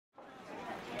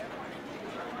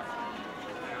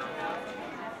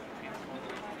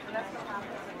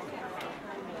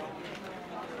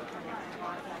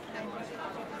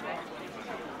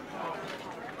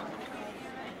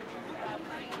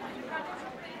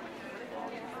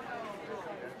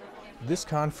This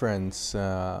conference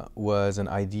was an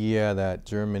idea that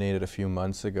germinated a few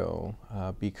months ago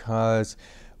because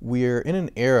we're in an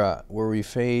era where we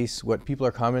face what people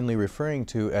are commonly referring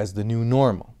to as the new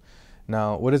normal.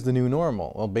 Now, what is the new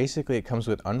normal? Well, basically it comes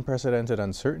with unprecedented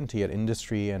uncertainty at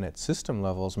industry and at system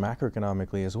levels,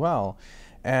 macroeconomically as well.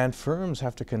 And firms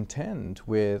have to contend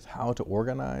with how to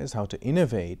organize, how to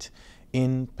innovate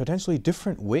in potentially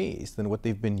different ways than what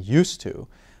they've been used to,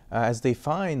 as they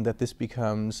find that this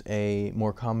becomes a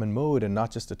more common mode and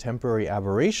not just a temporary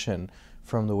aberration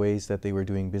from the ways that they were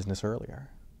doing business earlier.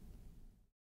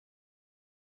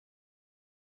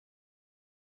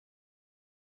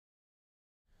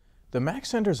 The Mac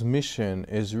Center's mission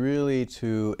is really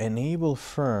to enable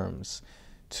firms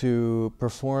to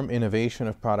perform innovation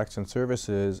of products and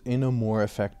services in a more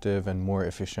effective and more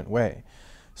efficient way.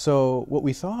 So what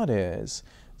we thought is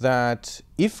that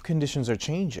if conditions are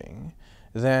changing,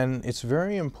 then it's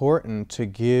very important to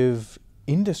give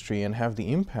industry and have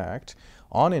the impact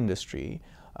on industry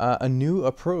a new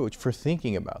approach for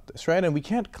thinking about this, right? And we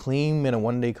can't claim in a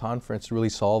one-day conference to really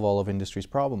solve all of industry's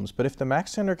problems, but if the Mac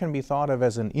Center can be thought of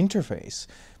as an interface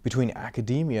between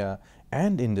academia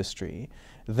and industry,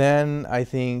 then I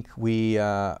think we,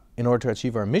 in order to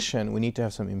achieve our mission, we need to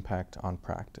have some impact on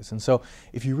practice. And so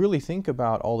if you really think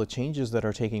about all the changes that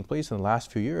are taking place in the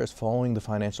last few years following the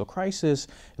financial crisis,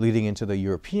 leading into the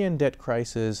European debt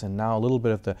crisis, and now a little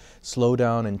bit of the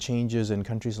slowdown and changes in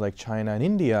countries like China and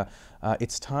India,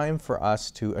 it's time for us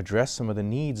to address some of the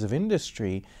needs of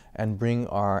industry and bring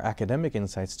our academic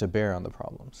insights to bear on the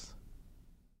problems.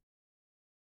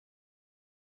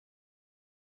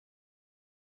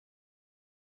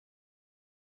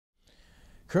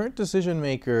 Current decision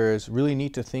makers really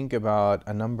need to think about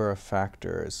a number of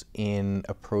factors in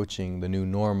approaching the new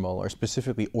normal, or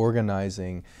specifically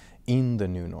organizing in the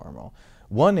new normal.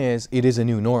 One is, it is a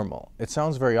new normal. It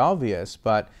sounds very obvious,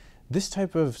 but this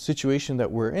type of situation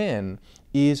that we're in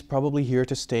is probably here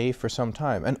to stay for some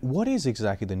time. And what is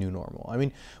exactly the new normal? I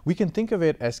mean, we can think of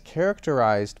it as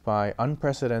characterized by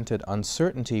unprecedented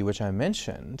uncertainty, which I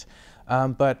mentioned,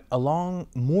 but along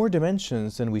more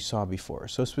dimensions than we saw before.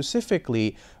 So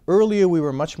specifically, earlier we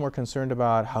were much more concerned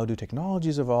about how do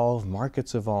technologies evolve,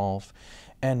 markets evolve,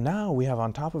 and now we have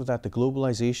on top of that the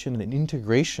globalization and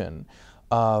integration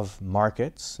of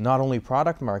markets, not only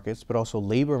product markets, but also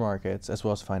labor markets, as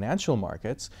well as financial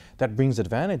markets. That brings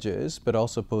advantages, but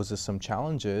also poses some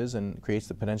challenges and creates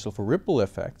the potential for ripple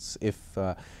effects if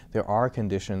there are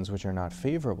conditions which are not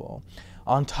favorable.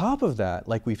 On top of that,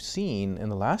 like we've seen in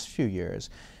the last few years,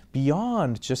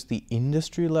 beyond just the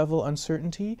industry level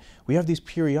uncertainty, we have these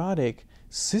periodic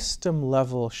system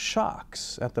level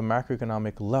shocks at the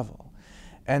macroeconomic level.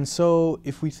 And so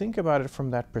if we think about it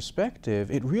from that perspective,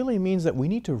 it really means that we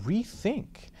need to rethink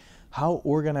how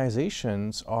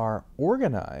organizations are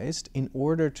organized in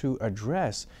order to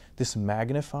address this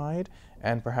magnified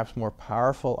and perhaps more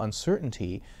powerful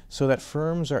uncertainty so that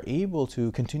firms are able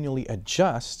to continually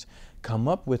adjust, come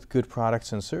up with good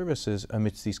products and services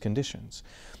amidst these conditions.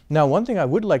 Now, one thing I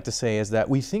would like to say is that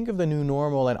we think of the new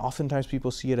normal and oftentimes people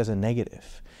see it as a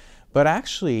negative. But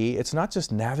actually, it's not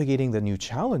just navigating the new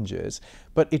challenges,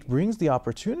 but it brings the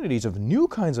opportunities of new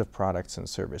kinds of products and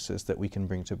services that we can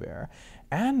bring to bear.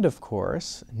 And of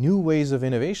course, new ways of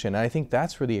innovation. And I think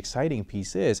that's where the exciting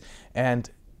piece is. And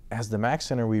as the Mac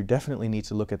Center, we definitely need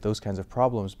to look at those kinds of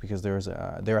problems because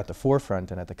they're at the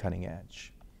forefront and at the cutting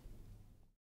edge.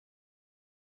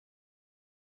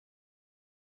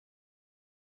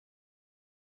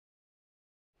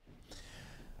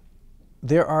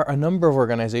 There are a number of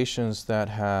organizations that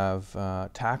have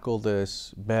tackled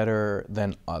this better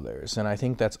than others, and I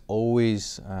think that's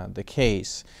always the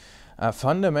case.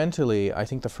 Fundamentally, I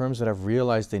think the firms that have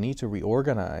realized they need to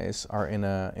reorganize are in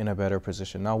a better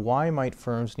position. Now, why might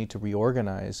firms need to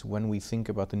reorganize when we think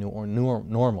about the new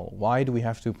normal? Why do we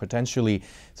have to potentially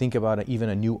think about even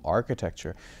a new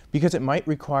architecture? Because it might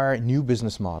require new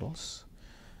business models,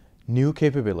 new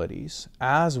capabilities,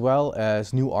 as well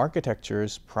as new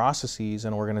architectures, processes,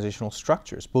 and organizational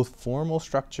structures, both formal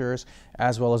structures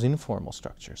as well as informal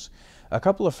structures. A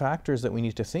couple of factors that we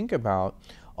need to think about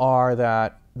are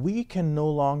that we can no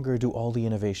longer do all the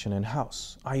innovation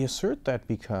in-house. I assert that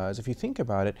because if you think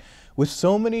about it, with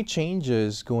so many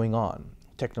changes going on,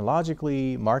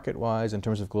 technologically, market-wise, in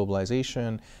terms of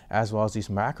globalization, as well as these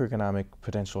macroeconomic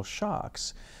potential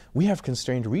shocks, we have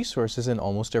constrained resources in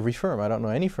almost every firm. I don't know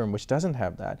any firm which doesn't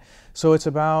have that. So it's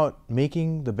about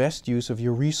making the best use of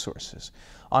your resources.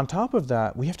 On top of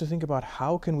that, we have to think about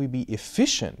how can we be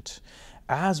efficient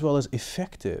as well as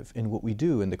effective in what we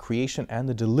do in the creation and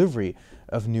the delivery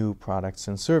of new products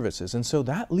and services. And so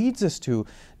that leads us to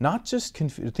not just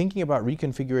thinking about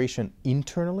reconfiguration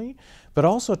internally, but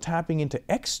also tapping into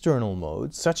external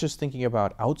modes, such as thinking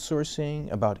about outsourcing,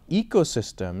 about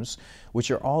ecosystems, which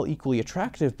are all equally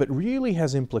attractive, but really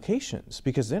has implications,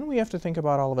 because then we have to think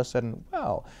about all of a sudden,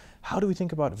 well, how do we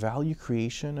think about value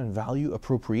creation and value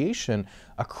appropriation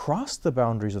across the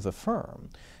boundaries of the firm?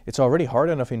 It's already hard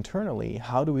enough internally.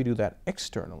 How do we do that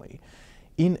externally?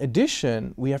 In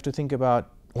addition, we have to think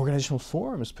about organizational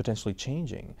forms potentially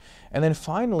changing. And then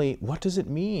finally, what does it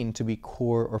mean to be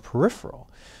core or peripheral?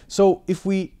 So if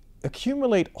we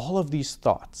accumulate all of these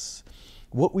thoughts,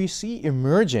 what we see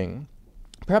emerging,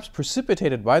 perhaps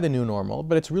precipitated by the new normal,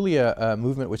 but it's really a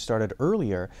movement which started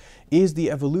earlier, is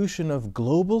the evolution of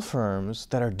global firms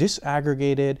that are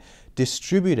disaggregated,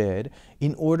 distributed,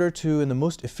 in order to, in the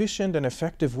most efficient and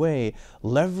effective way,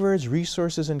 leverage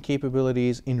resources and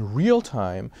capabilities in real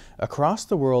time across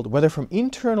the world, whether from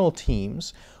internal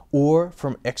teams or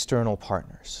from external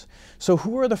partners. So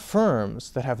who are the firms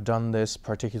that have done this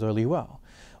particularly well?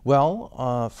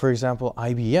 Well, for example,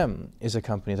 IBM is a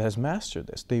company that has mastered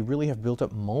this. They really have built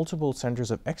up multiple centers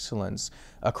of excellence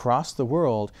across the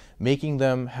world, making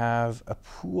them have a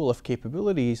pool of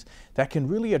capabilities that can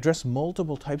really address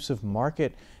multiple types of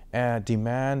market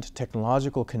demand,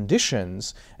 technological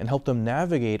conditions, and help them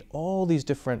navigate all these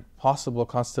different possible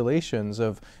constellations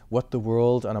of what the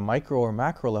world on a micro or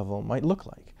macro level might look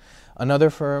like.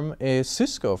 Another firm is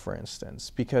Cisco, for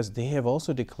instance, because they have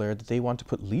also declared that they want to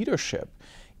put leadership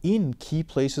in key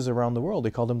places around the world. They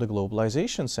call them the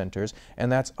globalization centers,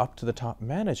 and that's up to the top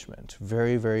management.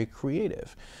 Very, very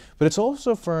creative. But it's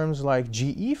also firms like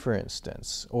GE, for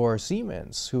instance, or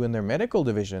Siemens, who in their medical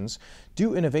divisions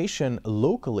do innovation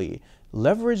locally,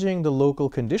 leveraging the local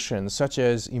conditions, such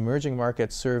as emerging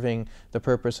markets serving the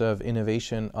purpose of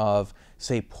innovation of,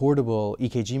 say, portable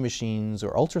EKG machines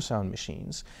or ultrasound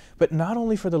machines, but not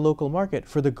only for the local market,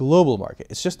 for the global market.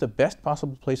 It's just the best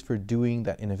possible place for doing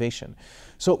that innovation.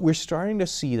 So we're starting to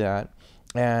see that,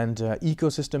 and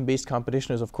ecosystem-based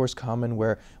competition is of course common,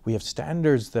 where we have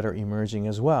standards that are emerging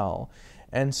as well.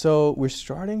 And so we're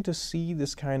starting to see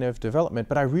this kind of development,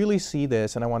 but I really see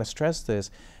this, and I want to stress this,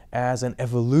 as an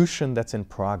evolution that's in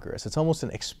progress. It's almost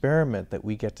an experiment that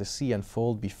we get to see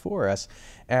unfold before us,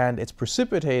 and it's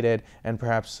precipitated and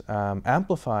perhaps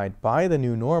amplified by the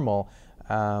new normal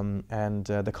and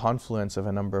the confluence of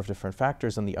a number of different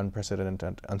factors and the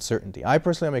unprecedented uncertainty. I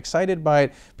personally am excited by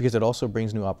it because it also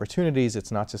brings new opportunities.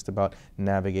 It's not just about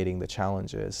navigating the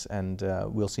challenges, and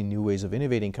we'll see new ways of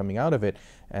innovating coming out of it,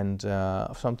 and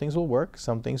some things will work,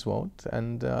 some things won't,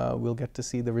 and we'll get to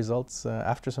see the results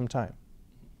after some time.